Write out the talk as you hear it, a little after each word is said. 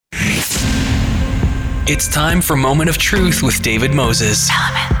It's time for Moment of Truth with David Moses.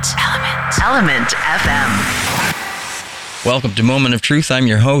 Element FM. Welcome to Moment of Truth. I'm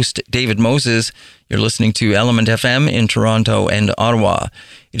your host, David Moses. You're listening to Element FM in Toronto and Ottawa.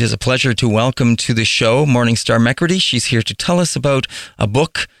 It is a pleasure to welcome to the show Morningstar McCurdy. She's here to tell us about a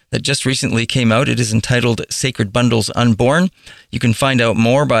book that just recently came out. It is entitled Sacred Bundles Unborn. You can find out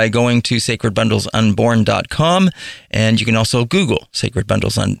more by going to sacredbundlesunborn.com, and you can also Google Sacred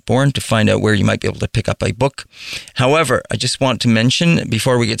Bundles Unborn to find out where you might be able to pick up a book. However, I just want to mention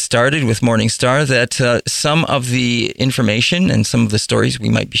before we get started with Morningstar that some of the information and some of the stories we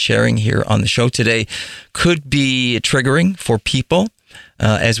might be sharing here on the show today could be triggering for people.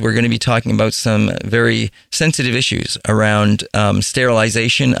 As we're going to be talking about some very sensitive issues around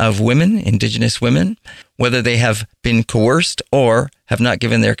sterilization of women, Indigenous women, whether they have been coerced or have not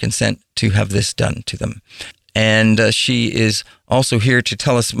given their consent to have this done to them. And she is also here to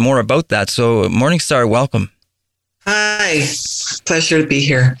tell us more about that. So, Morningstar, welcome. Hi, pleasure to be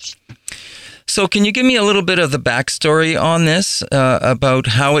here. So can you give me a little bit of the backstory on this, about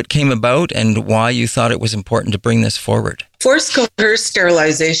how it came about and why you thought it was important to bring this forward? Forced coerced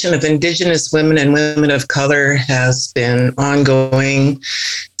sterilization of Indigenous women and women of color has been ongoing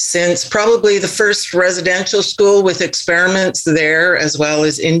since probably the first residential school with experiments there, as well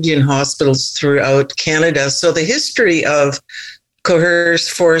as Indian hospitals throughout Canada. So the history of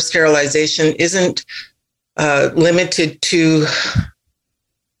coerced forced sterilization isn't limited to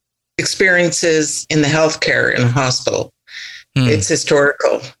experiences in the healthcare in the hospital. It's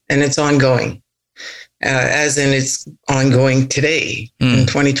historical and it's ongoing, as in it's ongoing today in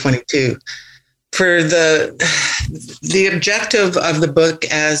 2022. For the objective of the book,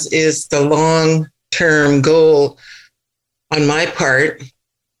 as is the long-term goal on my part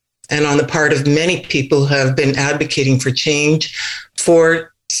and on the part of many people who have been advocating for change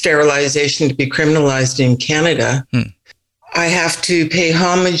for sterilization to be criminalized in Canada, I have to pay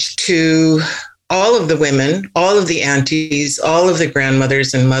homage to all of the women, all of the aunties, all of the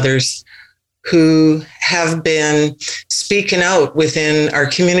grandmothers and mothers who have been speaking out within our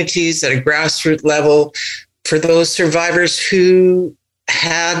communities at a grassroots level for those survivors who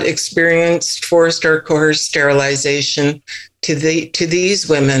had experienced forced or coerced sterilization to these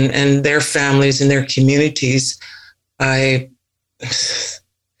women and their families and their communities.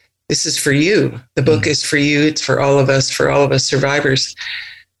 This is for you. The book is for you. It's for all of us survivors.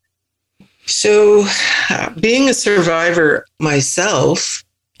 So being a survivor myself,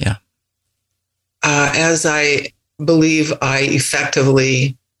 as I believe I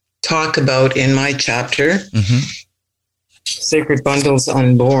effectively talk about in my chapter, Sacred Bundles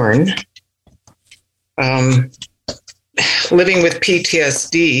Unborn, living with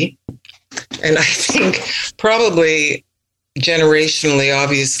PTSD, and I think probably generationally,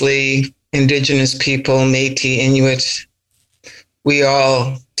 obviously, Indigenous people, Métis, Inuit, we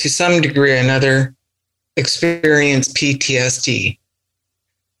all, to some degree or another, experience PTSD.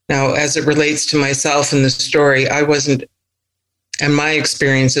 Now, as it relates to myself and the story, and my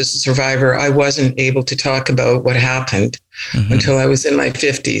experience as a survivor, I wasn't able to talk about what happened until I was in my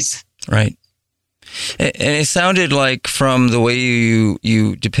 50s. Right. And it sounded like, from the way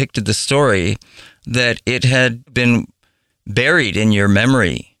you depicted the story, that it had been buried in your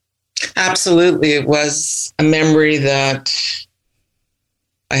memory. Absolutely. It was a memory that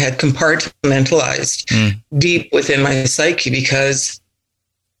I had compartmentalized deep within my psyche, because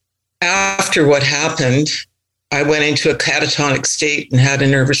after what happened, I went into a catatonic state and had a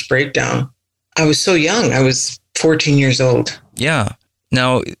nervous breakdown. I was so young. I was 14 years old. Yeah.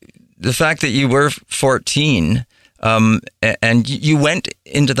 Now, the fact that you were 14, and you went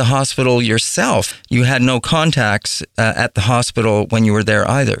into the hospital yourself. You had no contacts at the hospital when you were there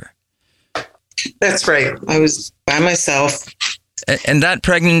either. That's right. I was by myself. And that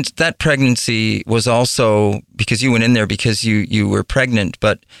pregnancy was also because you went in there because you were pregnant,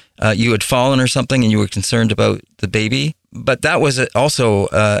 but you had fallen or something and you were concerned about the baby. But that was also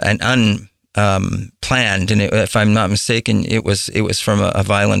an unplanned, and if I'm not mistaken, it was from a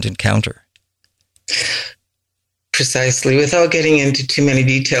violent encounter. Precisely, without getting into too many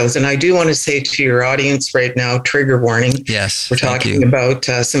details. And I do want to say to your audience right now, trigger warning. Yes. We're talking about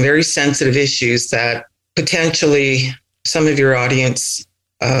some very sensitive issues that potentially some of your audience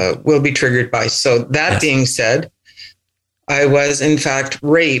will be triggered by. So that being said, I was in fact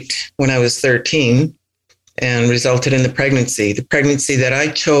raped when I was 13 and resulted in the pregnancy that I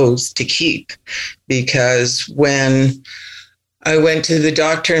chose to keep, because when I went to the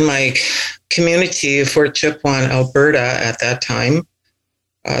doctor in my community of Fort Chipewyan, Alberta at that time,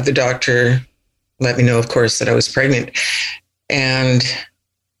 the doctor let me know, of course, that I was pregnant. And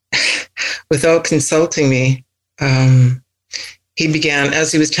without consulting me, he began,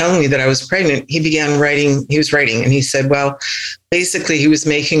 as he was telling me that I was pregnant, he began writing. He was writing, and he said, well, basically he was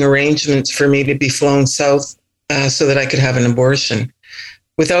making arrangements for me to be flown south so that I could have an abortion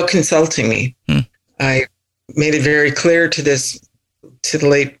without consulting me. I made it very clear to the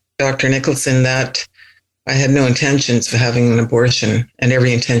late Dr. Nicholson that I had no intentions of having an abortion and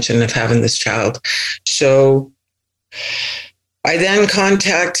every intention of having this child. So I then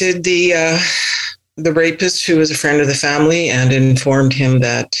contacted the rapist, who was a friend of the family, and informed him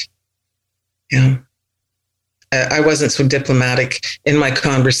that, I wasn't so diplomatic in my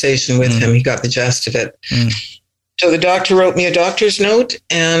conversation with him. He got the gist of it. So the doctor wrote me a doctor's note,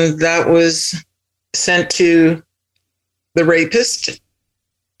 and that was sent to the rapist.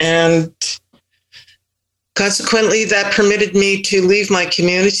 And consequently, that permitted me to leave my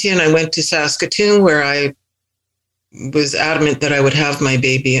community, and I went to Saskatoon, where I was adamant that I would have my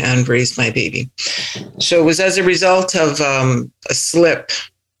baby and raise my baby. So it was as a result of a slip.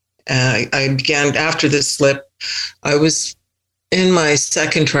 I began, after this slip, I was in my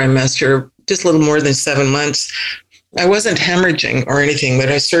second trimester, just a little more than 7 months. I wasn't hemorrhaging or anything, but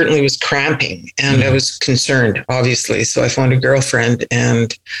I certainly was cramping, and I was concerned, obviously. So I phoned a girlfriend,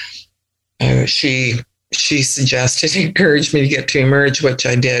 and she suggested, encouraged me to get to Emerge, which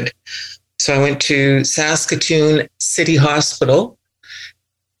I did. So I went to Saskatoon City Hospital,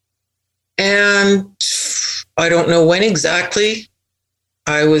 and I don't know when exactly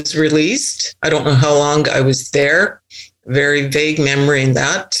I was released. I don't know how long I was there. Very vague memory in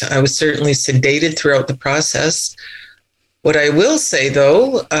that. I was certainly sedated throughout the process. What I will say,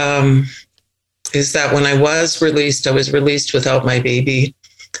 though, is that when I was released without my baby,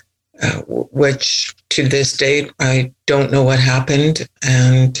 which to this date, I don't know what happened.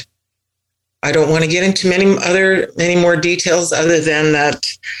 And I don't want to get into many more details other than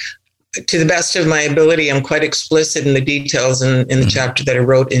that, to the best of my ability, I'm quite explicit in the details in the chapter that I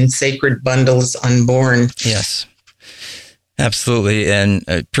wrote in Sacred Bundles Unborn. Yes, absolutely. And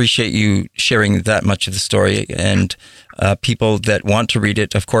I appreciate you sharing that much of the story. And people that want to read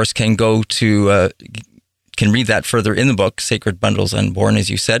it, of course, can go to... can read that further in the book, Sacred Bundles Unborn, as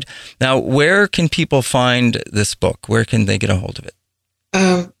you said. Now, where can people find this book? Where can they get a hold of it?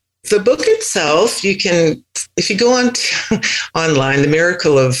 The book itself, you can, if you go on online, the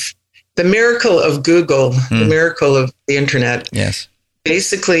miracle of Google, the miracle of the internet. Yes.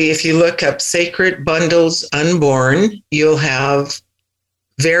 Basically, if you look up Sacred Bundles Unborn, you'll have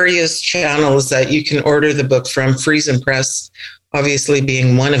various channels that you can order the book from, Friesen Press obviously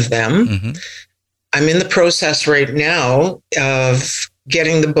being one of them. I'm in the process right now of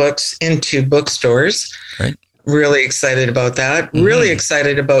getting the books into bookstores. Right. Really excited about that. Really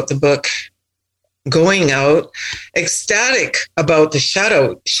excited about the book going out. Ecstatic about the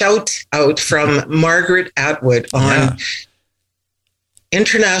shout out from Margaret Atwood on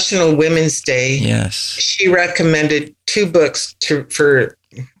International Women's Day. Yes. She recommended 2 books for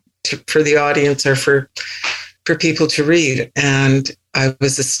the audience, or for people to read. And I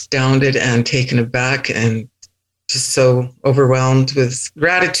was astounded and taken aback and just so overwhelmed with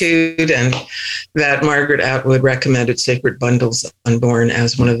gratitude, and that Margaret Atwood recommended Sacred Bundles Unborn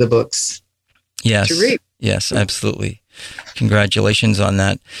as one of the books to read. Yes, absolutely. Congratulations on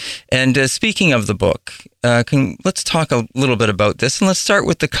that. And speaking of the book, let's talk a little bit about this, and let's start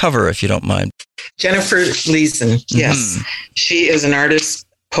with the cover, if you don't mind. Jennifer Leeson, yes. She is an artist,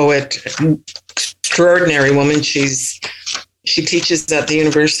 poet, extraordinary woman. She teaches at the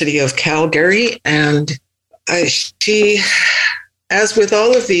University of Calgary, and she, as with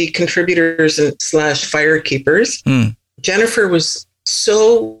all of the contributors and /firekeepers, Jennifer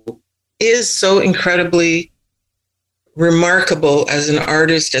is so incredibly remarkable as an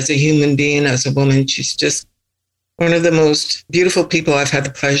artist, as a human being, as a woman. She's just one of the most beautiful people I've had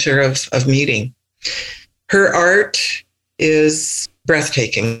the pleasure of meeting. Her art is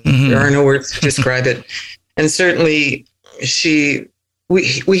breathtaking. There are no words to describe it. And certainly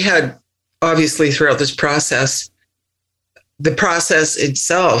we had, obviously, throughout this process, the process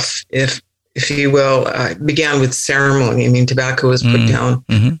itself, if you will, began with ceremony. I mean, tobacco was put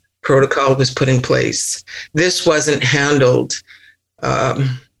down, protocol was put in place. This wasn't handled.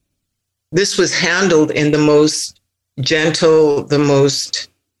 This was handled in the most gentle, the most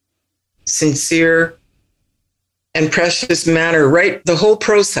sincere and precious manner, right? The whole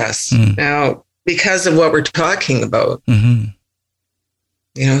process. Now, because of what we're talking about,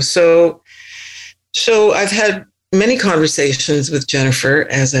 so I've had many conversations with Jennifer,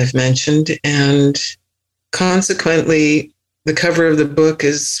 as I've mentioned, and consequently, the cover of the book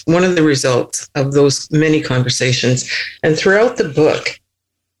is one of the results of those many conversations. And throughout the book,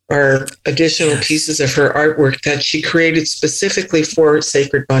 are additional pieces of her artwork that she created specifically for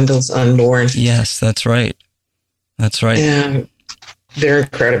Sacred Bundles Unborn. Yes, that's right. That's right. And they're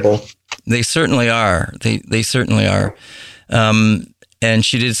incredible. They certainly are. They certainly are. And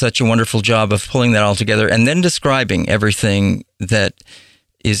she did such a wonderful job of pulling that all together and then describing everything that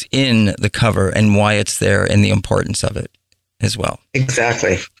is in the cover and why it's there and the importance of it as well.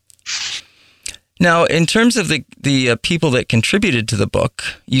 Exactly. Now, in terms of the people that contributed to the book,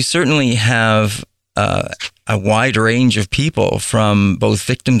 you certainly have a wide range of people, from both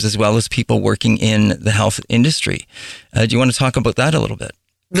victims as well as people working in the health industry. Do you want to talk about that a little bit?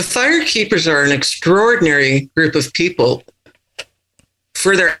 The Firekeepers are an extraordinary group of people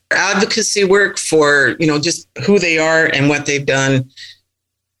for their advocacy work, for, just who they are and what they've done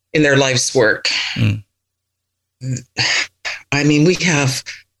in their life's work. I mean, we have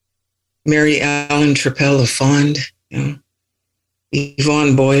Mary Ellen Trappel-Lafond,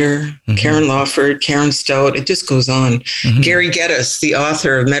 Yvonne Boyer, Karen Lawford, Karen Stout. It just goes on. Gary Geddes, the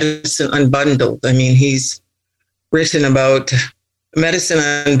author of Medicine Unbundled. I mean, he's written about Medicine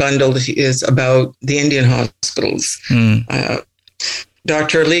Unbundled is about the Indian hospitals.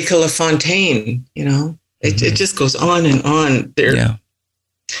 Dr. Alika LaFontaine, it just goes on and on.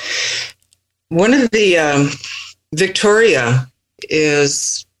 One of the Victoria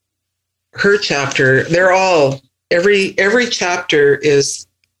is her chapter. They're all every chapter is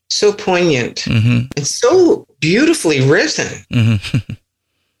so poignant and so beautifully written.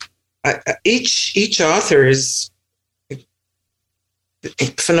 Each author is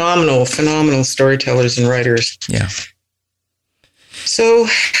phenomenal storytellers and writers. Yeah. So,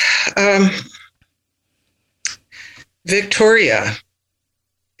 Victoria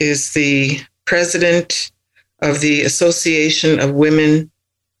is the president of the Association of Women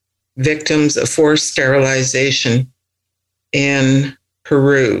Victims of Forced Sterilization in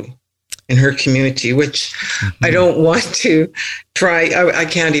Peru, in her community, which I don't want to try. I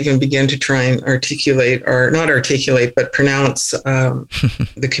can't even begin to try and articulate, or not articulate, but pronounce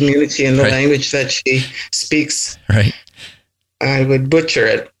the community and the language that she speaks. Right. I would butcher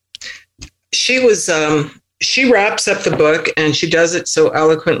it. She wraps up the book, and she does it so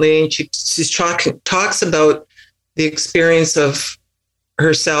eloquently. She talks about the experience of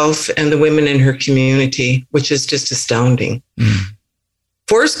herself and the women in her community, which is just astounding.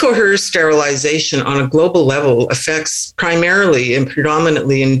 Forced coerced sterilization on a global level affects primarily and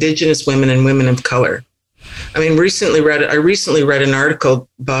predominantly Indigenous women and women of color. I mean, I recently read an article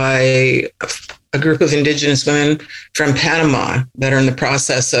by a group of Indigenous women from Panama that are in the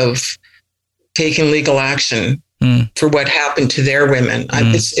process of taking legal action for what happened to their women.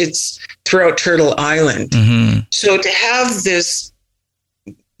 It's throughout Turtle Island. So to have this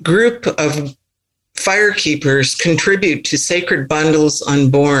group of firekeepers contribute to Sacred Bundles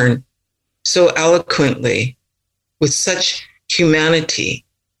Unborn so eloquently with such humanity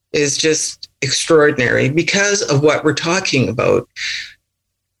is just extraordinary because of what we're talking about.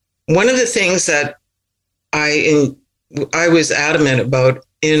 One of the things that I was adamant about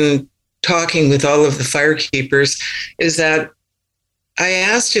in talking with all of the firekeepers is that I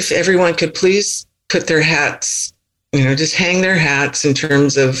asked if everyone could please put their hats, just hang their hats in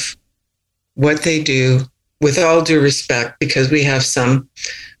terms of what they do, with all due respect, because we have some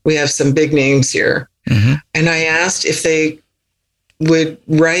big names here. And I asked if they would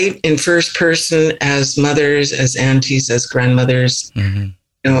write in first person as mothers, as aunties, as grandmothers,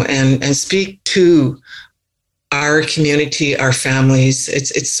 and speak to our community, our families.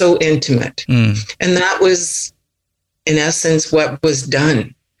 It's so intimate. And that was, in essence, what was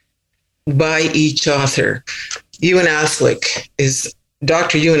done by each author. Ewan Affleck is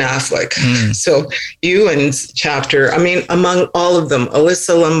Dr. Ewan Affleck. So Ewan's chapter, I mean, among all of them,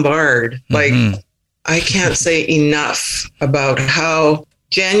 Alyssa Lombard, I can't say enough about how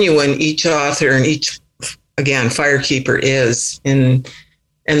genuine each author and each, again, firekeeper is, and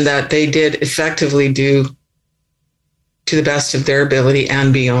that they did effectively do to the best of their ability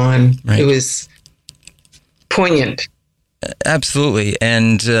and beyond. Right. It was poignant. Absolutely.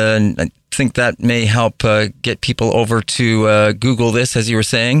 And I think that may help get people over to Google this, as you were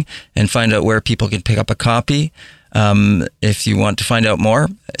saying, and find out where people can pick up a copy. If you want to find out more,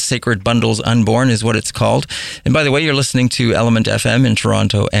 Sacred Bundles Unborn is what it's called. And by the way, you're listening to Element FM in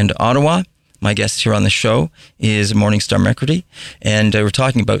Toronto and Ottawa. My guest here on the show is Morningstar McCurdy, and we're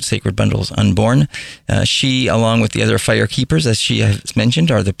talking about Sacred Bundles Unborn. She, along with the other firekeepers, as she has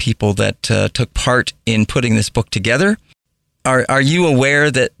mentioned, are the people that took part in putting this book together. Are you aware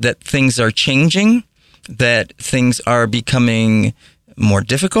that things are changing, that things are becoming more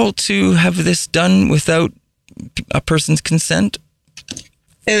difficult to have this done without a person's consent?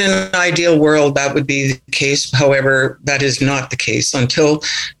 In an ideal world, that would be the case. However, that is not the case until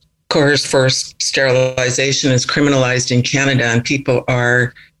coerced forced sterilization is criminalized in Canada and people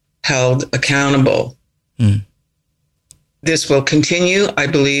are held accountable. This will continue. I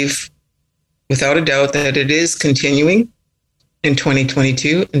believe, without a doubt, that it is continuing in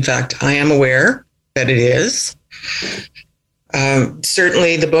 2022. In fact, I am aware that it is.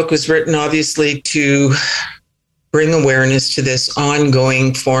 Certainly, the book was written, obviously, to bring awareness to this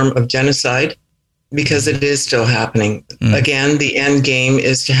ongoing form of genocide, because it is still happening. Again, the end game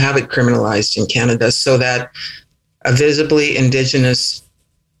is to have it criminalized in Canada so that a visibly Indigenous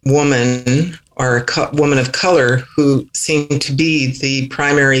woman or a woman of color who seem to be the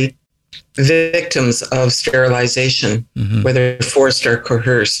primary victims of sterilization, whether forced or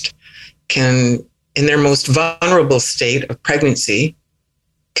coerced, can, in their most vulnerable state of pregnancy,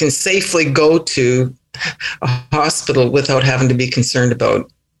 can safely go to a hospital without having to be concerned about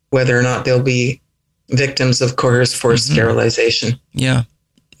whether or not they'll be victims of coerced forced sterilization. Yeah.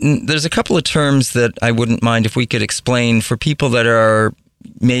 There's a couple of terms that I wouldn't mind if we could explain for people that are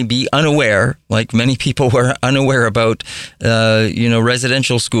maybe unaware, like many people were unaware about,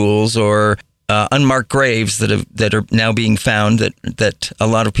 residential schools or unmarked graves that are now being found that a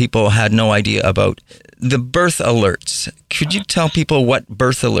lot of people had no idea about. The birth alerts. Could you tell people what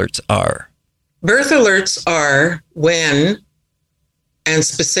birth alerts are? Birth alerts are when, and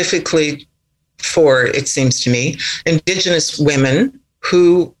specifically for, it seems to me, Indigenous women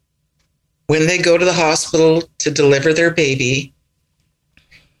who, when they go to the hospital to deliver their baby,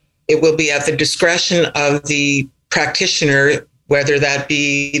 it will be at the discretion of the practitioner, whether that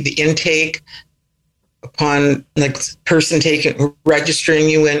be the intake upon person registering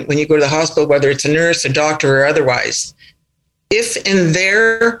you when you go to the hospital, whether it's a nurse, a doctor, or otherwise. If in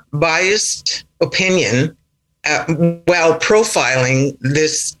their biased opinion, while profiling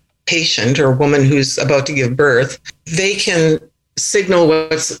this patient or woman who's about to give birth, they can signal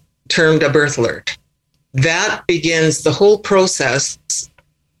what's termed a birth alert. That begins the whole process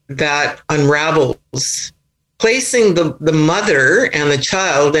that unravels, placing the mother and the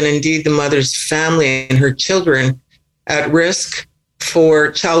child, and indeed the mother's family and her children, at risk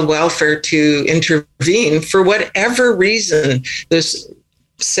for child welfare to intervene for whatever reason this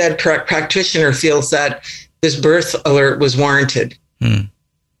said practitioner feels that this birth alert was warranted.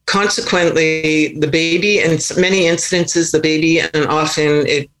 Consequently, the baby, in many instances, the baby, and often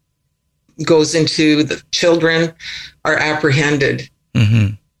it goes into the children, are apprehended.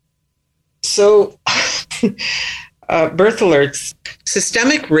 So, birth alerts,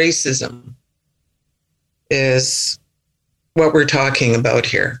 systemic racism is what we're talking about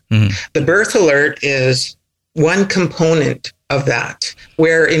here. The birth alert is one component of that,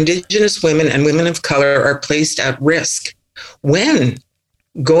 where Indigenous women and women of color are placed at risk when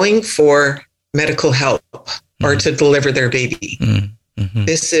going for medical help or to deliver their baby.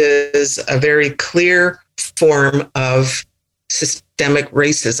 This is a very clear form of systemic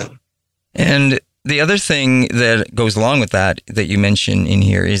racism. And the other thing that goes along with that you mentioned in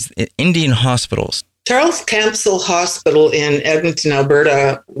here is Indian hospitals. Charles Camsell Hospital in Edmonton,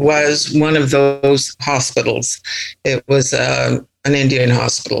 Alberta was one of those hospitals. It was an Indian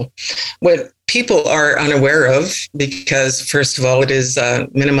hospital. What people are unaware of, because first of all, it is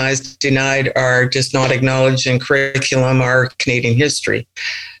minimized, denied, or just not acknowledged in curriculum or Canadian history,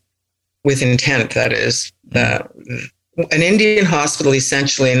 with intent, that is. An Indian hospital,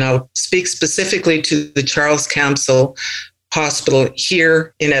 essentially, and I'll speak specifically to the Charles Camsell Hospital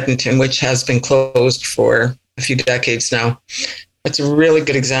here in Edmonton, which has been closed for a few decades now. It's a really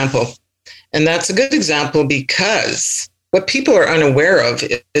good example. And that's a good example because what people are unaware of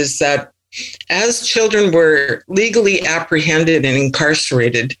is that as children were legally apprehended and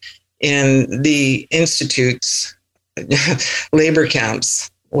incarcerated in the institutes, labor camps,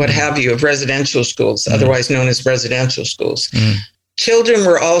 what have you, of residential schools, otherwise known as residential schools, children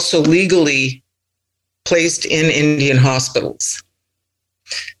were also legally placed in Indian hospitals.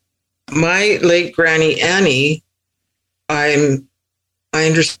 My late Granny Annie, I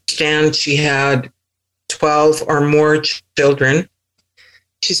understand she had 12 or more children.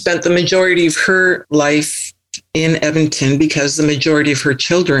 She spent the majority of her life in Edmonton because the majority of her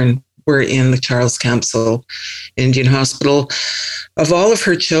children were in the Charles Camsell Indian Hospital. Of all of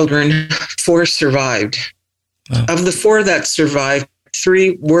her children, 4 survived. Wow. Of the 4 that survived,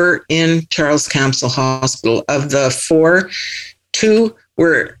 3 were in Charles Camsell Hospital. Of the 4, 2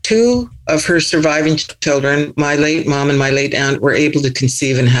 of her surviving children, my late mom and my late aunt, were able to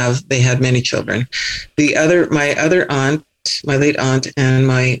conceive and they had many children. My other aunt, my late aunt, and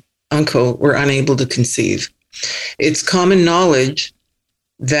my uncle were unable to conceive. It's common knowledge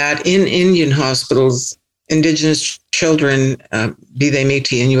that in Indian hospitals, Indigenous children, be they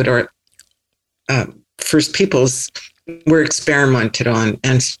Métis, Inuit, or First Peoples, were experimented on,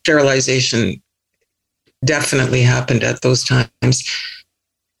 and sterilization definitely happened at those times.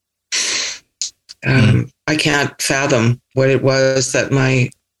 I can't fathom what it was that my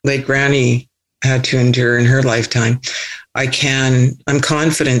late granny had to endure in her lifetime. I'm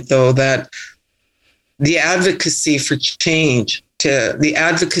confident, though, that the advocacy for change, the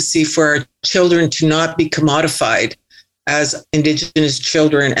advocacy for our children to not be commodified as Indigenous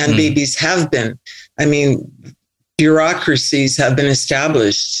children and babies have been. I mean, bureaucracies have been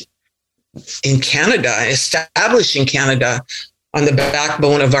established in Canada on the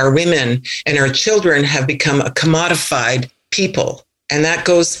backbone of our women, and our children have become a commodified people. And that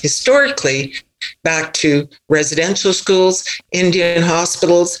goes historically back to residential schools, Indian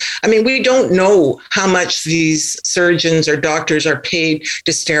hospitals. I mean, we don't know how much these surgeons or doctors are paid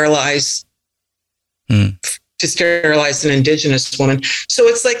to sterilize an Indigenous woman. So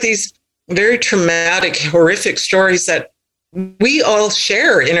it's like these very traumatic, horrific stories that we all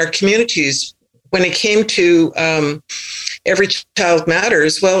share in our communities. When it came to Every Child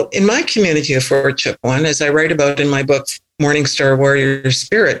Matters, well, in my community of Fort Chipewyan, as I write about in my book, Morning Star Warrior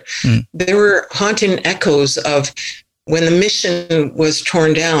Spirit, there were haunting echoes of when the mission was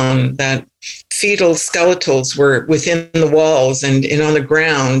torn down, that fetal skeletals were within the walls and on the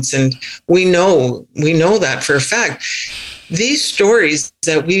grounds. And we know that for a fact. These stories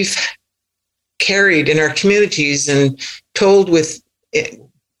that we've carried in our communities and told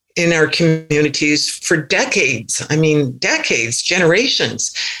in our communities for decades,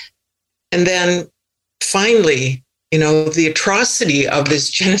 generations. And then finally, the atrocity of this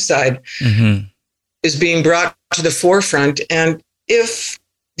genocide is being brought to the forefront. And if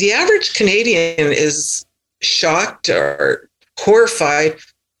the average Canadian is shocked or horrified,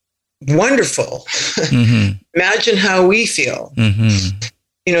 wonderful. Imagine how we feel.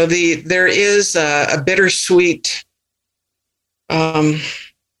 There is a bittersweet,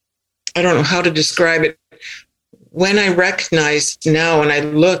 I don't know how to describe it. When I recognize now and I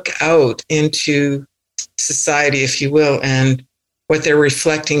look out into society, if you will, and what they're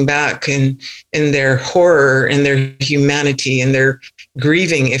reflecting back in their horror and their humanity and their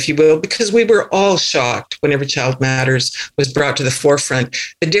grieving, if you will, because we were all shocked when Every Child Matters was brought to the forefront.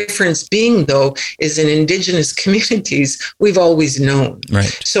 The difference being, though, is in Indigenous communities, we've always known.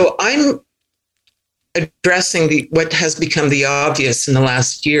 Right. So I'm addressing what has become the obvious in the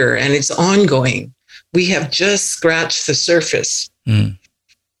last year, and it's ongoing. We have just scratched the surface.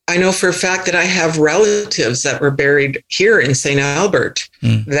 I know for a fact that I have relatives that were buried here in St. Albert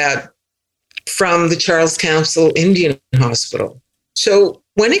that from the Charles Council Indian Hospital. So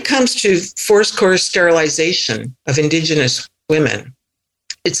when it comes to forced course sterilization of Indigenous women,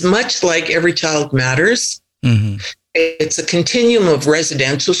 it's much like Every Child Matters. It's a continuum of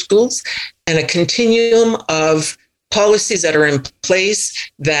residential schools and a continuum of policies that are in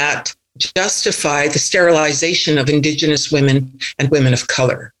place that justify the sterilization of Indigenous women and women of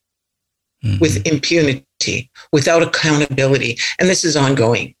color with impunity, without accountability. And this is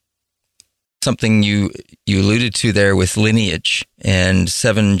ongoing. Something you alluded to there with lineage and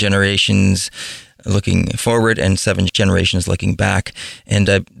 7 generations looking forward and 7 generations looking back. And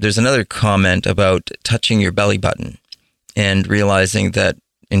there's another comment about touching your belly button and realizing that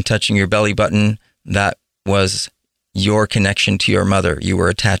in touching your belly button, that was your connection to your mother. You were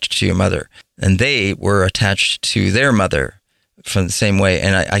attached to your mother, and they were attached to their mother from the same way.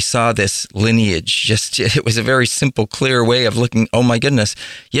 And I saw this lineage, it was a very simple, clear way of looking, oh my goodness,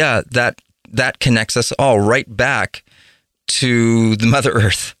 yeah, that connects us all right back to the Mother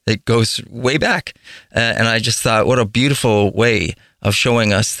Earth. It goes way back. And I just thought, what a beautiful way of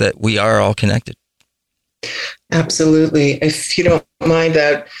showing us that we are all connected. Absolutely. If you don't mind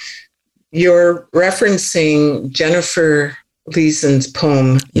that, you're referencing Jennifer Leeson's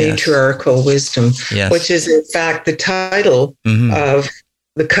poem, Matriarchal Wisdom, which is in fact the title of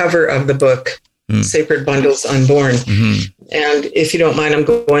the cover of the book, Sacred Bundles Unborn. And if you don't mind, I'm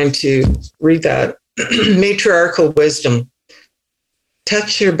going to read that. Matriarchal Wisdom.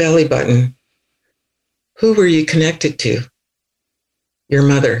 Touch your belly button. Who were you connected to? Your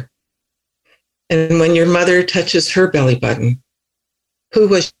mother. And when your mother touches her belly button, who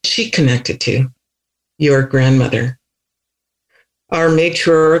was she connected to? Your grandmother. Our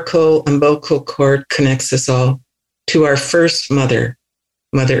matriarchal umbilical cord connects us all to our first mother,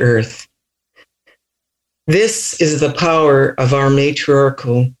 Mother Earth. This is the power of our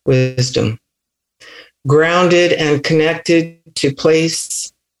matriarchal wisdom, grounded and connected to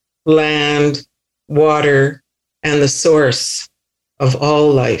place, land, water, and the source of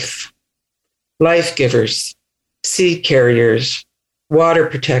all life, life givers, seed carriers, water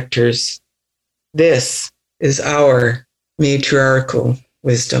protectors. This is our matriarchal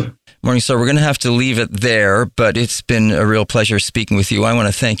wisdom. Morningstar, we're going to have to leave it there, but it's been a real pleasure speaking with you. I want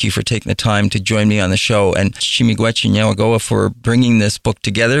to thank you for taking the time to join me on the show, and Chimigwechi Nyawagoa for bringing this book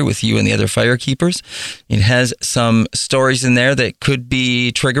together with you and the other firekeepers. It has some stories in there that could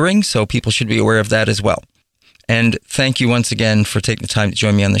be triggering, so people should be aware of that as well. And thank you once again for taking the time to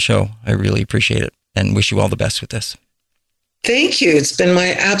join me on the show. I really appreciate it and wish you all the best with this. Thank you. It's been my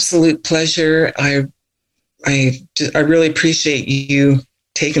absolute pleasure. I really appreciate you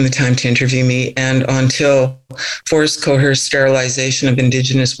taking the time to interview me. And until forced coerced sterilization of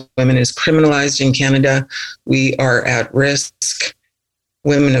Indigenous women is criminalized in Canada, we are at risk.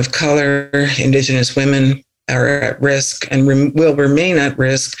 Women of color, Indigenous women are at risk and will remain at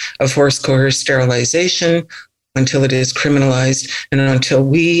risk of forced coerced sterilization until it is criminalized and until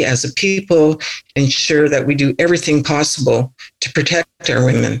we as a people ensure that we do everything possible to protect our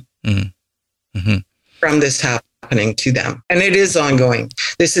women from this happening to them. And it is ongoing.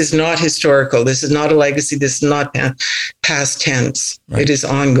 This is not historical. This is not a legacy. This is not past tense. Right. It is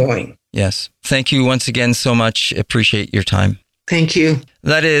ongoing. Yes. Thank you once again so much. Appreciate your time. Thank you.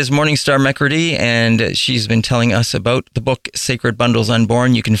 That is Morningstar McCurdy, and she's been telling us about the book Sacred Bundles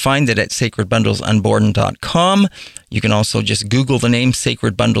Unborn. You can find it at sacredbundlesunborn.com. You can also just Google the name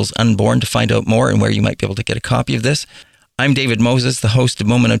Sacred Bundles Unborn to find out more and where you might be able to get a copy of this. I'm David Moses, the host of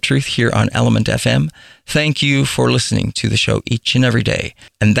Moment of Truth here on Element FM. Thank you for listening to the show each and every day.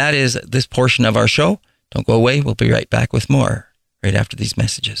 And that is this portion of our show. Don't go away. We'll be right back with more right after these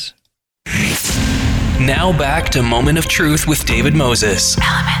messages. Now back to Moment of Truth with David Moses.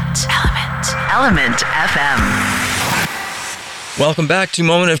 Element FM. Welcome back to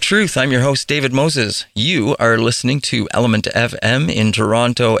Moment of Truth. I'm your host, David Moses. You are listening to Element FM in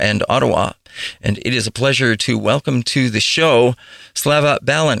Toronto and Ottawa. And it is a pleasure to welcome to the show Slava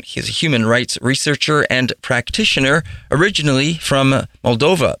Balint. He is a human rights researcher and practitioner, originally from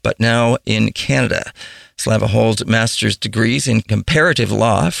Moldova, but now in Canada. Slava holds master's degrees in comparative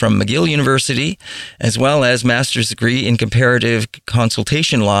law from McGill University, as well as master's degree in comparative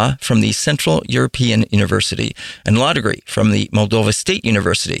consultation law from the Central European University and law degree from the Moldova State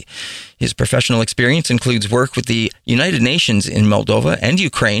University. His professional experience includes work with the United Nations in Moldova and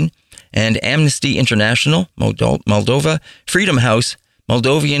Ukraine, and Amnesty International, Moldova, Freedom House,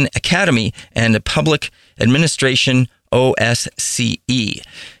 Moldovan Academy, and Public Administration, OSCE.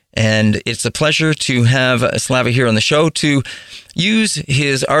 And it's a pleasure to have Slava here on the show to use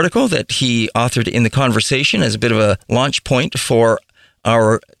his article that he authored in The Conversation as a bit of a launch point for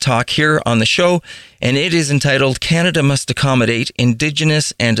our talk here on the show. And it is entitled, Canada Must Accommodate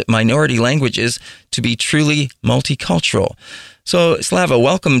Indigenous and Minority Languages to be Truly Multicultural. So, Slava,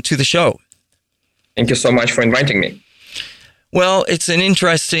 welcome to the show. Thank you so much for inviting me. Well, it's an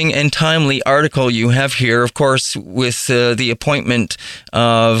interesting and timely article you have here, of course, with the appointment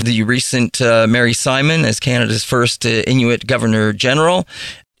of the recent Mary Simon as Canada's first Inuit Governor General.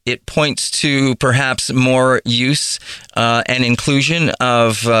 It points to perhaps more use and inclusion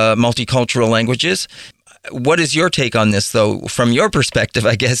of multicultural languages. What is your take on this, though? From your perspective,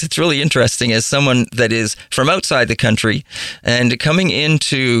 I guess it's really interesting as someone that is from outside the country and coming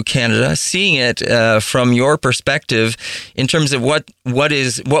into Canada, seeing it from your perspective in terms of what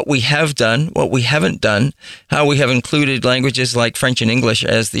we have done, what we haven't done, how we have included languages like French and English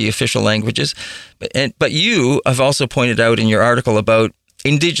as the official languages. But you have also pointed out in your article about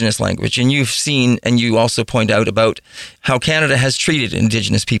Indigenous language, and you've seen, and you also point out about how Canada has treated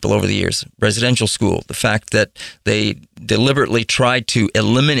Indigenous people over the years. Residential school, the fact that they deliberately tried to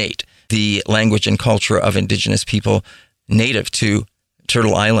eliminate the language and culture of Indigenous people native to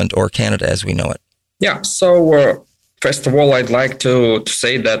Turtle Island or Canada as we know it. Yeah, so first of all, I'd like to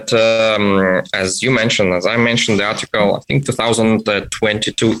say that, as you mentioned, as I mentioned the article, I think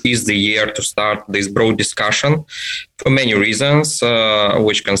 2022 is the year to start this broad discussion for many reasons,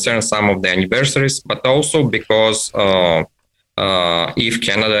 which concern some of the anniversaries, but also because if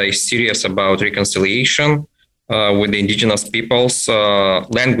Canada is serious about reconciliation with the Indigenous peoples,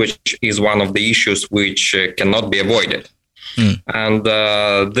 language is one of the issues which cannot be avoided. And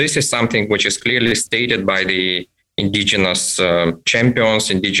this is something which is clearly stated by the Indigenous champions,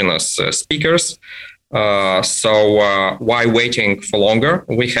 Indigenous speakers. So why waiting for longer?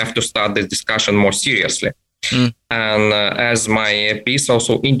 We have to start this discussion more seriously. And as my piece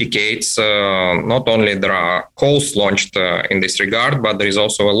also indicates, not only there are calls launched in this regard, but there is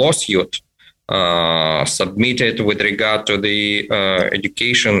also a lawsuit submitted with regard to the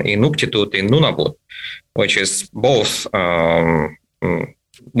education in Inuktitut in Nunavut, which is both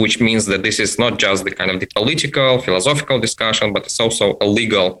which means that this is not just the kind of the political, philosophical discussion, but it's also a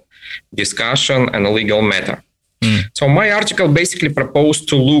legal discussion and a legal matter. So my article basically proposed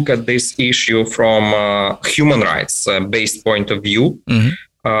to look at this issue from a human rights based point of view,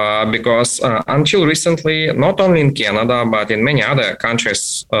 because until recently, not only in Canada, but in many other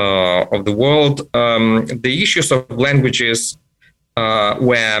countries of the world, the issues of languages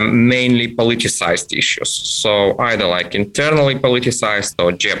were mainly politicized issues. So either like internally politicized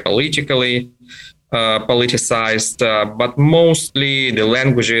or geopolitically politicized, but mostly the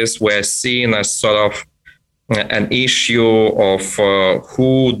languages were seen as sort of an issue of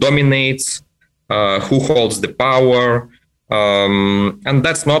who dominates, who holds the power. And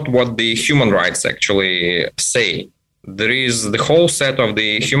that's not what the human rights actually say. There is the whole set of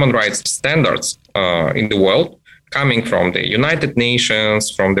the human rights standards in the world, coming from the United Nations,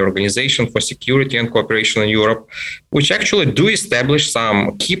 from the Organization for Security and Cooperation in Europe, which actually do establish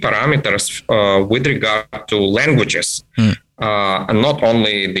some key parameters with regard to languages. And not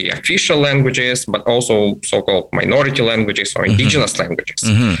only the official languages, but also so-called minority languages or indigenous languages.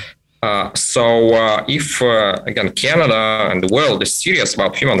 So if, again, Canada and the world is serious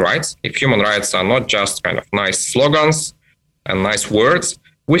about human rights, if human rights are not just kind of nice slogans and nice words,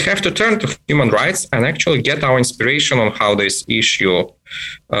 we have to turn to human rights and actually get our inspiration on how this issue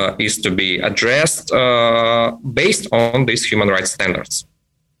is to be addressed based on these human rights standards.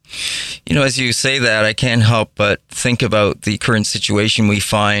 You know, as you say that, I can't help but think about the current situation we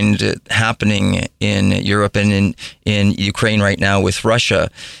find happening in Europe and in Ukraine right now with Russia,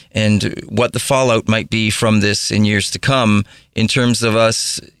 and what the fallout might be from this in years to come in terms of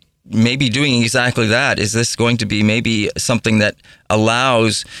us maybe doing exactly that. Is this going to be maybe something that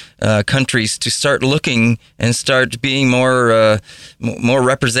allows countries to start looking and start being more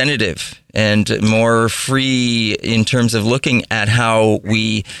representative and more free in terms of looking at how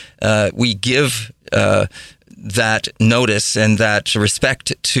we give that notice and that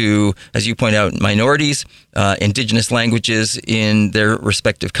respect to, as you point out, minorities, indigenous languages in their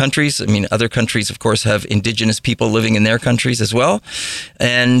respective countries. I mean, other countries, of course, have indigenous people living in their countries as well.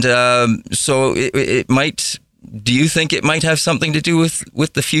 And so it might, do you think it might have something to do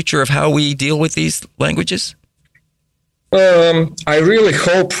with the future of how we deal with these languages? I really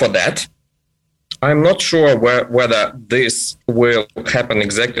hope for that. I'm not sure whether this will happen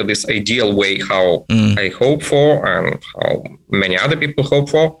exactly this ideal way how I hope for and how many other people hope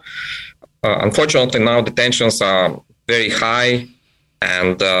for. Unfortunately, now the tensions are very high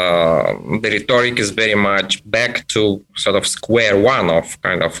and the rhetoric is very much back to sort of square one of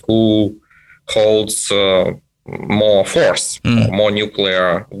kind of who holds more force, or more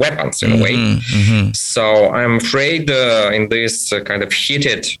nuclear weapons in a way. So I'm afraid in this kind of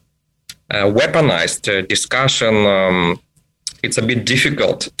heated weaponized discussion, it's a bit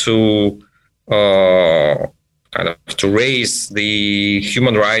difficult to to raise the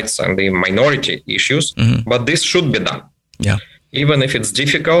human rights and the minority issues, but this should be done. Yeah. Even if it's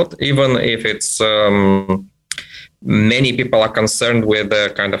difficult, even if it's many people are concerned with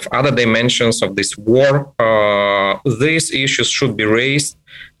the kind of other dimensions of this war, these issues should be raised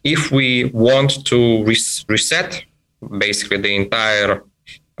if we want to reset basically the entire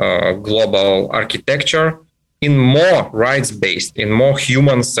global architecture in more rights-based, in more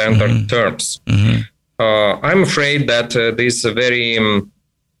human-centered terms. I'm afraid that this very,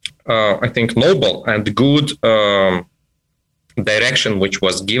 I think, noble and good direction which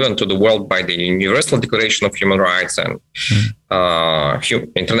was given to the world by the Universal Declaration of Human Rights and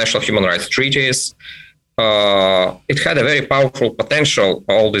international human rights treaties, it had a very powerful potential,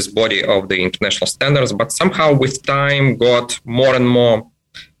 all this body of the international standards, but somehow with time got more and more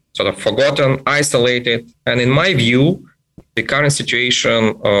sort of forgotten, isolated. And in my view, the current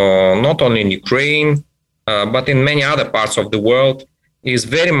situation, not only in Ukraine, but in many other parts of the world, is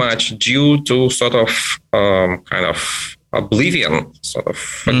very much due to sort of kind of oblivion, sort of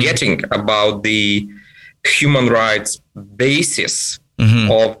forgetting about the human rights basis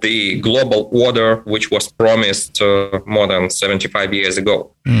of the global order, which was promised more than 75 years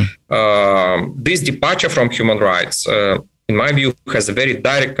ago. This departure from human rights, in my view, has a very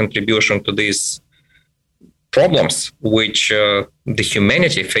direct contribution to these problems which the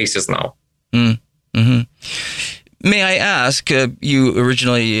humanity faces now. May I ask, you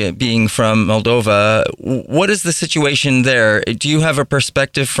originally being from Moldova, what is the situation there? Do you have a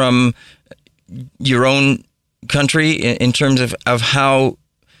perspective from your own country in terms of how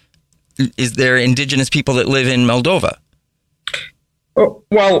is there indigenous people that live in Moldova?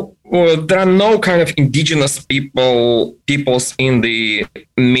 There are no kind of indigenous peoples in the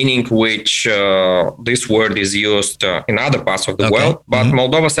meaning which this word is used in other parts of the world, but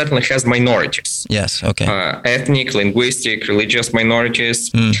Moldova certainly has minorities. Yes, okay. Ethnic, linguistic, religious minorities.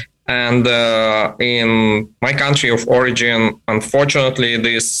 And in my country of origin, unfortunately,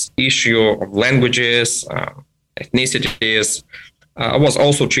 this issue of languages, ethnicities, was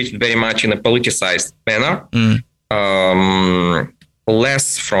also treated very much in a politicized manner.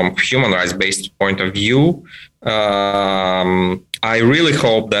 Less from human rights based point of view. I really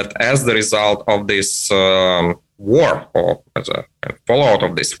hope that as the result of this war, or as a fallout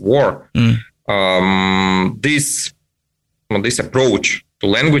of this war, this approach to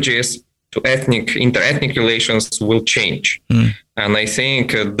languages, to inter-ethnic relations will change. And I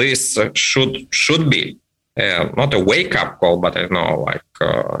think this should be not a wake-up call, but a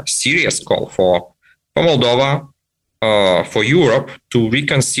serious call for Moldova, for Europe to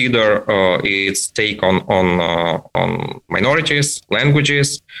reconsider its take on minorities,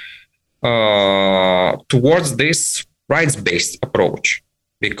 languages, towards this rights-based approach.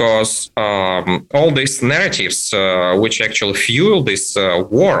 Because all these narratives, which actually fuel this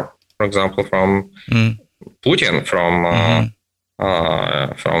war, for example, from Putin, from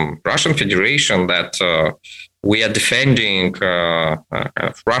Russian Federation, that we are defending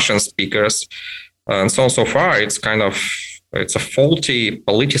Russian speakers, and so far, it's a faulty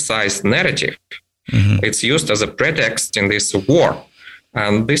politicized narrative. It's used as a pretext in this war.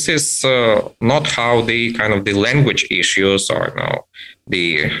 And this is not how the language issues or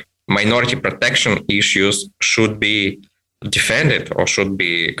the minority protection issues should be defended or should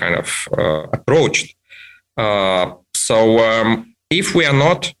be approached. So if we are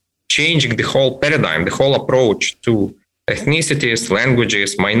not changing the whole paradigm, the whole approach to ethnicities,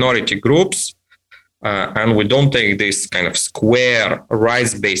 languages, minority groups, and we don't take this square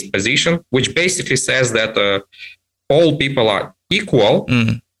rights-based position, which basically says that all people are equal,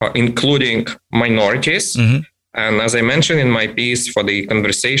 including minorities. And as I mentioned in my piece for the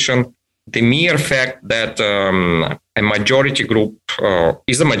conversation, the mere fact that a majority group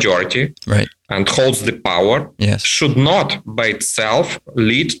is a majority, right, and holds the power, yes, should not by itself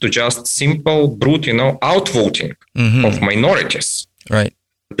lead to just simple, brute, outvoting of minorities. Right.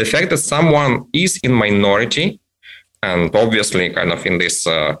 The fact that someone is in minority, and obviously in this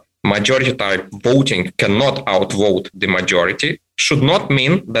majority type voting cannot outvote the majority, should not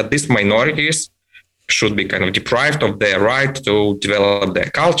mean that these minorities should be deprived of their right to develop their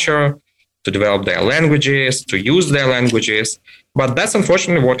culture, to develop their languages, to use their languages. But that's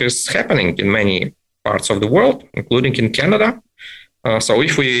unfortunately what is happening in many parts of the world, including in Canada. So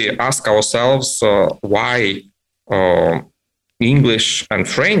if we ask ourselves why English and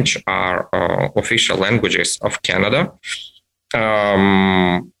French are official languages of Canada,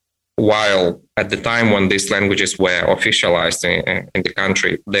 while at the time when these languages were officialized in the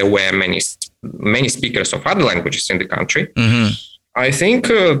country, there were many speakers of other languages in the country. I think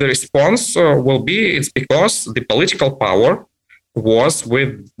the response will be it's because the political power was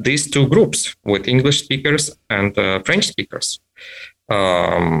with these two groups, with English speakers and French speakers.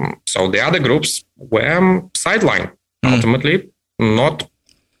 So the other groups were sidelined, ultimately not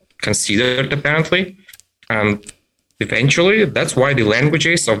considered apparently. And eventually, that's why the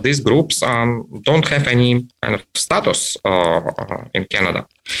languages of these groups don't have any status in Canada.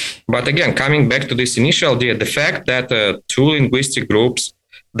 But again, coming back to this initial idea, the fact that two linguistic groups,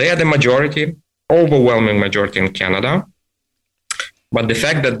 they are the majority, overwhelming majority in Canada. But the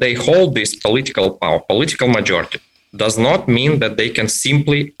fact that they hold this political power, political majority, does not mean that they can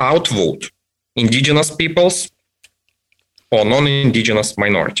simply outvote indigenous peoples or non-indigenous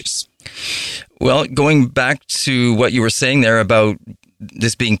minorities. Well, going back to what you were saying there about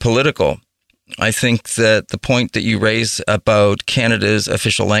this being political, I think that the point that you raise about Canada's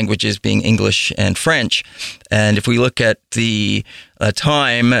official languages being English and French, and if we look at the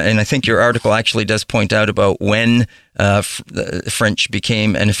time, and I think your article actually does point out about when French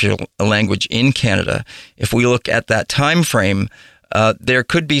became an official language in Canada, if we look at that time frame, there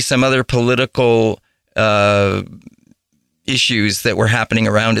could be some other political issues that were happening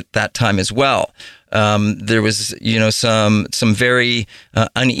around at that time as well. There was, some very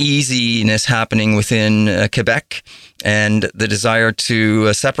uneasiness happening within Quebec and the desire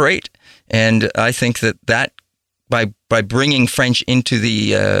to separate. And I think that by bringing French into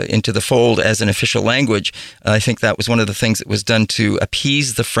the fold as an official language, I think that was one of the things that was done to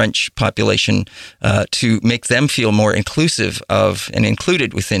appease the French population, to make them feel more inclusive of and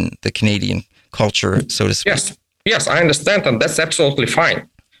included within the Canadian culture, so to speak. Yes, I understand, and that's absolutely fine.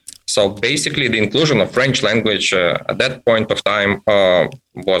 So basically, the inclusion of French language at that point of time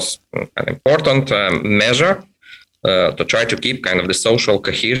was an important measure to try to keep kind of the social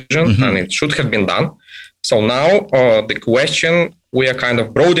cohesion, and it should have been done. So now the question, we are kind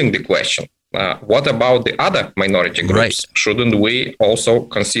of broadening the question. What about the other minority groups? Right. Shouldn't we also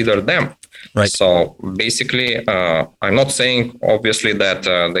consider them? Right. So basically, I'm not saying obviously that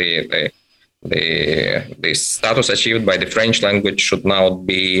the status achieved by the French language should now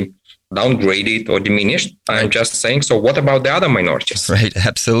be downgraded or diminished. I'm just saying, so what about the other minorities? Right,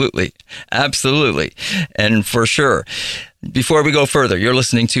 absolutely. And for sure. Before we go further, you're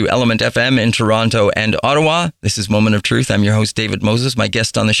listening to Element FM in Toronto and Ottawa. This is Moment of Truth. I'm your host, David Moses. My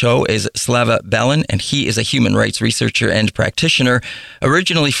guest on the show is Slava Belin, and he is a human rights researcher and practitioner,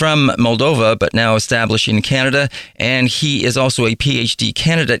 originally from Moldova, but now established in Canada. And he is also a PhD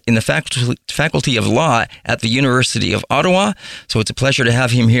candidate in the Faculty of Law at the University of Ottawa. So it's a pleasure to have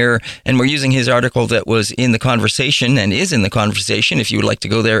him here. And we're using his article that was in the conversation and is in the conversation, if you would like to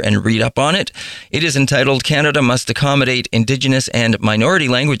go there and read up on it. It is entitled, Canada Must Accommodate Indigenous and Minority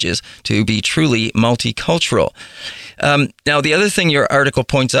Languages to be Truly Multicultural. Now, the other thing your article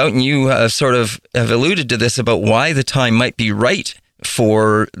points out, and you sort of have alluded to this about why the time might be right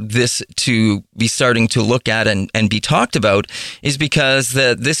for this to be starting to look at and be talked about, is because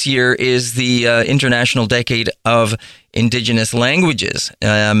this year is the International Decade of Indigenous Languages.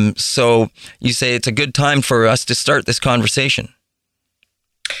 So you say it's a good time for us to start this conversation.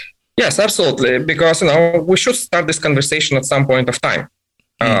 Yes, absolutely. Because we should start this conversation at some point of time.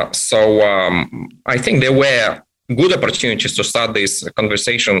 So I think there were good opportunities to start this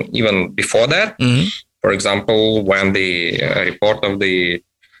conversation even before that. For example, when the report of the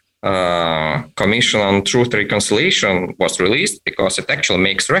Commission on Truth and Reconciliation was released, because it actually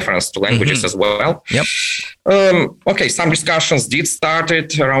makes reference to languages as well. Yep. Okay, some discussions did start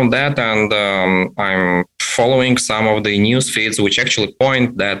around that, and I'm following some of the news feeds which actually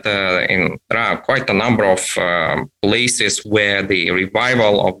point that there are quite a number of places where the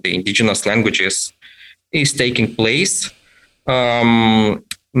revival of the indigenous languages is taking place. Now,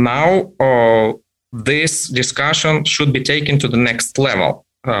 this discussion should be taken to the next level.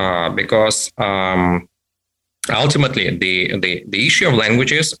 Because ultimately the issue of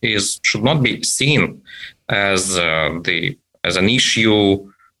languages should not be seen as an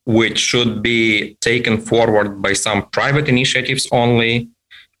issue which should be taken forward by some private initiatives only,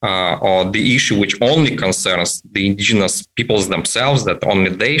 or the issue which only concerns the indigenous peoples themselves, that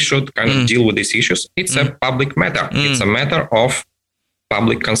only they should kind of deal with these issues. It's a public matter. It's a matter of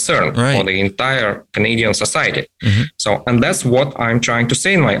public concern for the entire Canadian society. So, and that's what I'm trying to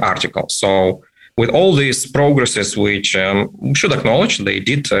say in my article. So with all these progresses, which we should acknowledge, they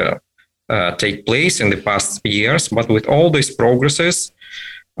did take place in the past years, but with all these progresses,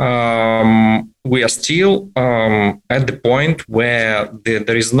 we are still at the point where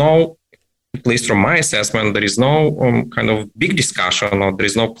there is no, at least from my assessment, there is no kind of big discussion, or there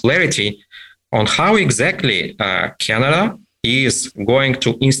is no clarity on how exactly Canada is going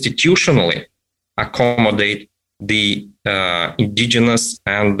to institutionally accommodate the indigenous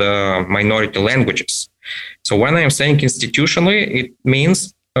and minority languages. So when I am saying institutionally, it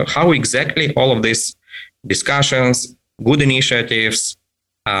means how exactly all of these discussions, good initiatives,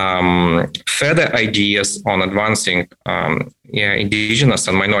 further ideas on advancing indigenous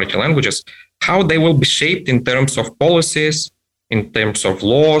and minority languages, how they will be shaped in terms of policies, in terms of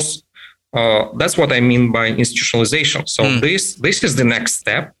laws. That's what I mean by institutionalization. So this is the next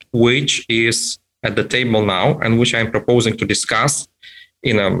step, which is at the table now, and which I'm proposing to discuss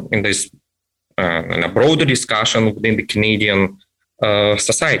in a broader discussion within the Canadian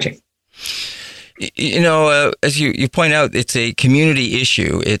society. As you point out, it's a community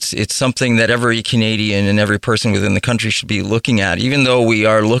issue. It's something that every Canadian and every person within the country should be looking at, even though we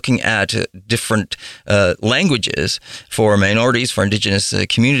are looking at different languages for minorities, for Indigenous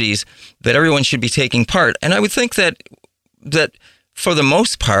communities, that everyone should be taking part. And I would think that for the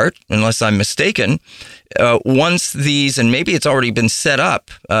most part, unless I'm mistaken, once these, and maybe it's already been set up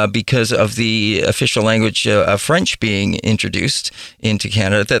because of the official language of French being introduced into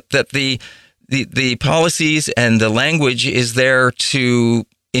Canada, that the policies and the language is there to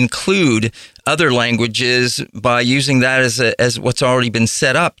include other languages by using that as what's already been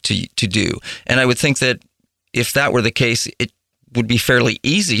set up to do. And I would think that if that were the case, it would be fairly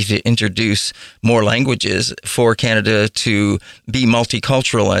easy to introduce more languages for Canada to be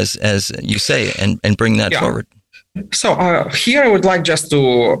multicultural, as you say, and bring that forward. So here I would like just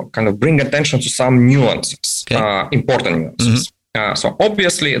to kind of bring attention to some nuances, important nuances. So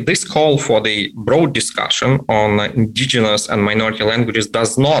obviously, this call for the broad discussion on indigenous and minority languages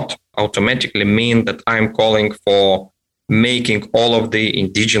does not automatically mean that I'm calling for making all of the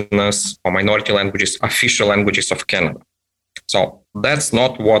indigenous or minority languages official languages of Canada. So that's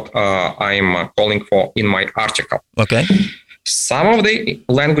not what I'm calling for in my article. Okay. Some of the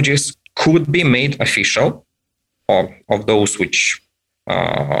languages could be made official, of those which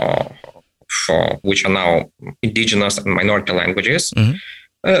are now indigenous and minority languages.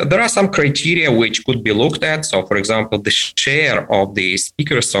 Mm-hmm. There are some criteria which could be looked at. So, for example, the share of the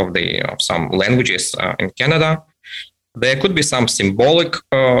speakers of some languages in Canada. There could be some symbolic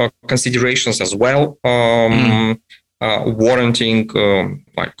considerations as well, warranting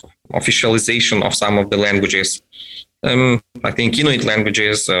like officialization of some of the languages. I think Inuit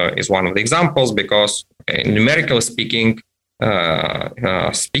languages is one of the examples because numerically speaking,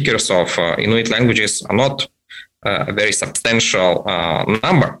 speakers of Inuit languages are not a very substantial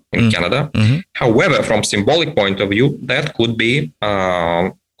number in Canada. Mm-hmm. However, from symbolic point of view, that could be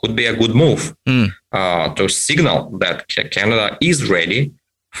a good move to signal that Canada is ready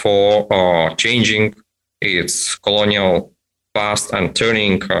for changing its colonial past and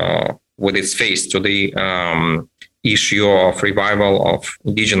turning with its face to the issue of revival of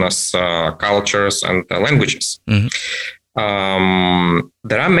indigenous cultures and languages. Mm-hmm.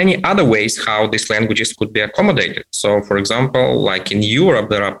 There are many other ways how these languages could be accommodated. So, for example, like in Europe,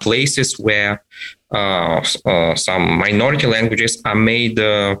 there are places where some minority languages are made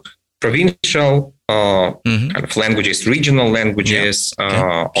provincial kind of languages, regional languages,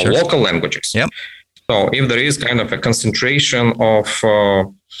 or local languages. Yep. So if there is kind of a concentration of,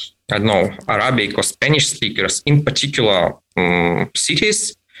 Arabic or Spanish speakers in particular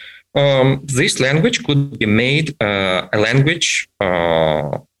cities, this language could be made a language,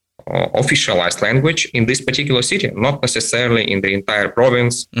 officialized language in this particular city, not necessarily in the entire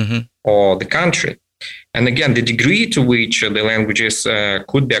province or the country. And again, the degree to which the languages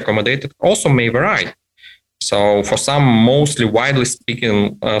could be accommodated also may vary. So for some mostly widely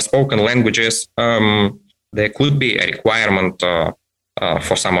spoken languages, there could be a requirement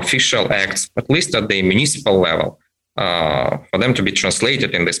for some official acts, at least at the municipal level, for them to be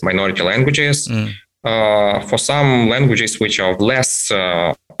translated in these minority languages. For some languages which are of less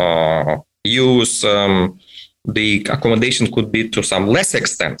use, the accommodation could be to some less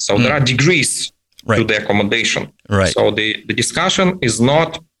extent. So there are degrees to the accommodation. Right. So the discussion is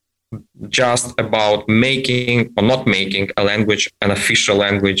not just about making or not making a language an official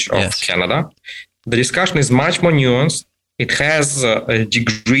language of Canada. The discussion is much more nuanced. It has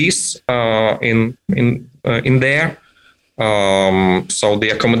degrees in there. So the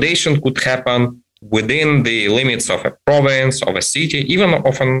accommodation could happen within the limits of a province, of a city, even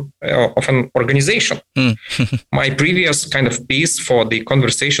of an organization. My previous kind of piece for the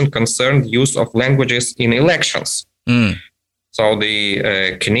conversation concerned use of languages in elections. So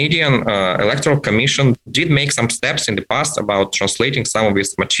the Canadian Electoral Commission did make some steps in the past about translating some of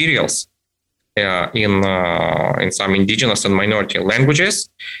its materials in some indigenous and minority languages.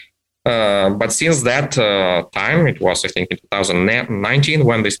 But since that time, it was, I think, in 2019,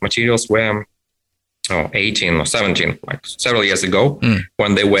 when these materials were 18 or 17, like several years ago,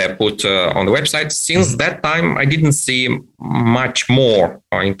 when they were put on the website. Since that time, I didn't see much more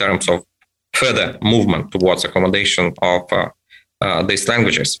in terms of further movement towards accommodation of these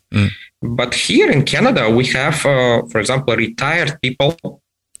languages. But here in Canada, we have, for example, retired people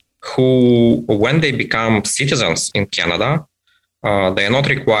who, when they become citizens in Canada, they are not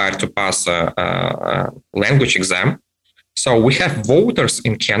required to pass a language exam. So we have voters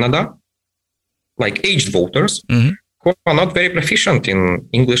in Canada, like aged voters, who are not very proficient in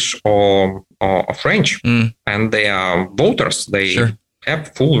English or French. And they are voters. They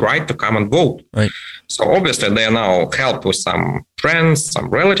have full right to come and vote. Right. So obviously they are now helped with some friends, some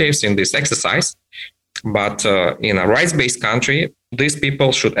relatives in this exercise. But in a rights-based country, these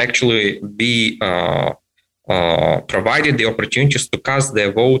people should actually be provided the opportunities to cast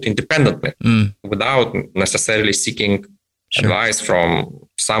their vote independently without necessarily seeking advice from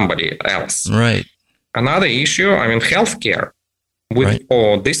somebody else. Right. Another issue, healthcare with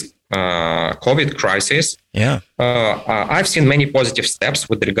this COVID crisis. I've seen many positive steps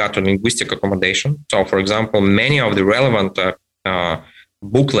with regard to linguistic accommodation. So, for example, many of the relevant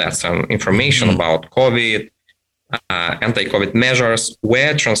booklets and information about COVID, anti-COVID measures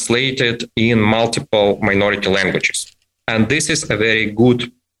were translated in multiple minority languages. And this is a very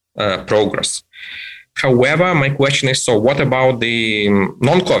good progress. However, my question is, so what about the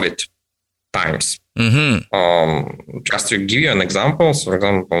non-COVID times? Just to give you an example, so for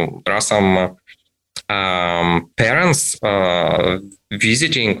example, there are some parents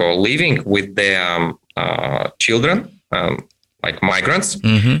visiting or living with their children, like migrants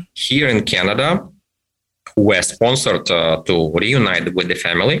here in Canada, who were sponsored to reunite with the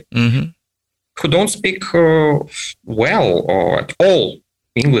family, who don't speak well or at all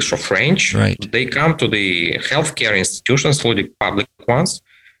English or French. Right. They come to the healthcare institutions, including public ones,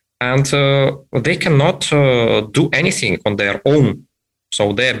 and they cannot do anything on their own.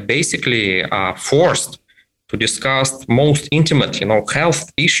 So they're basically forced to discuss most intimate,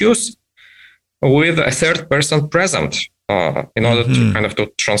 health issues with a third person present in order to kind of to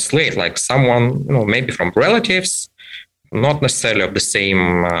translate, like someone, maybe from relatives, not necessarily of the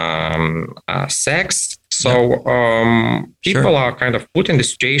same sex. So people are kind of put in the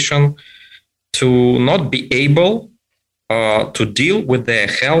situation to not be able to deal with their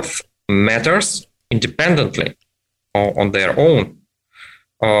health matters independently or on their own.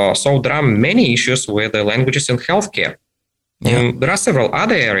 So there are many issues with the languages in healthcare. Yeah. There are several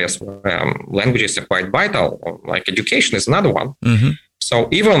other areas where languages are quite vital, like education is another one. So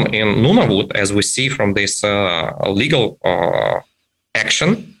even in Nunavut, as we see from this legal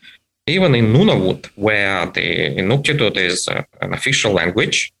action, even in Nunavut, where the Inuktitut is an official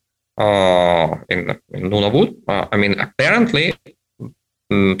language in Nunavut, apparently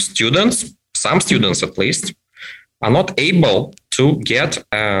some students at least, are not able to get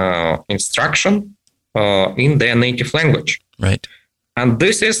instruction in their native language. Right. And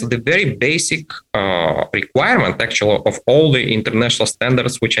this is the very basic requirement, actually, of all the international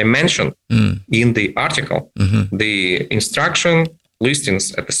standards which I mentioned in the article. The instruction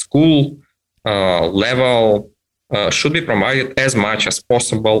listings at the school level should be provided as much as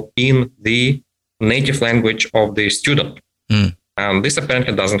possible in the native language of the student. And this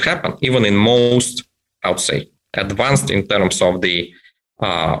apparently doesn't happen, even in most, I would say, advanced in terms of the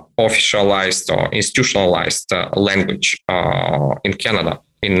officialized or institutionalized language in Canada,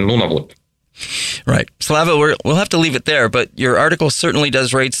 in Nunavut. Right. Slava, we'll have to leave it there, but your article certainly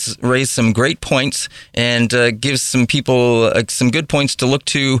does raise some great points and gives some people some good points to look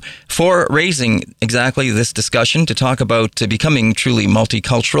to for raising exactly this discussion, to talk about becoming truly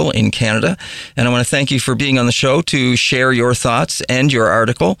multicultural in Canada. And I want to thank you for being on the show to share your thoughts and your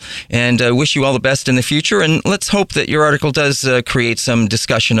article, and wish you all the best in the future. And let's hope that your article does create some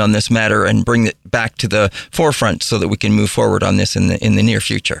discussion on this matter and bring it back to the forefront so that we can move forward on this in the near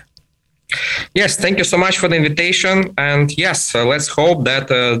future. Yes, thank you so much for the invitation. And yes, let's hope that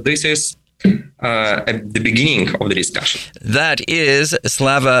this is at the beginning of the discussion. That is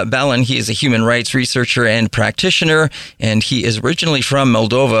Slava Balin. He is a human rights researcher and practitioner, and he is originally from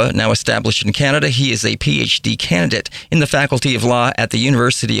Moldova, now established in Canada. He is a PhD candidate in the Faculty of Law at the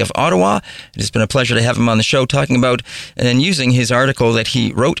University of Ottawa. It has been a pleasure to have him on the show talking about and using his article that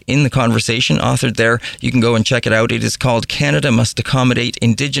he wrote in the conversation, authored there. You can go and check it out. It is called Canada Must Accommodate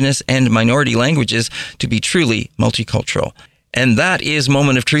Indigenous and Minority Languages to be Truly Multicultural. And that is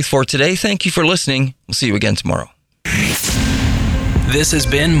Moment of Truth for today. Thank you for listening. We'll see you again tomorrow. This has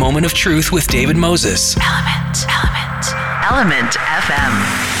been Moment of Truth with David Moses. Element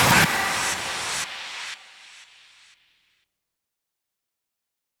FM.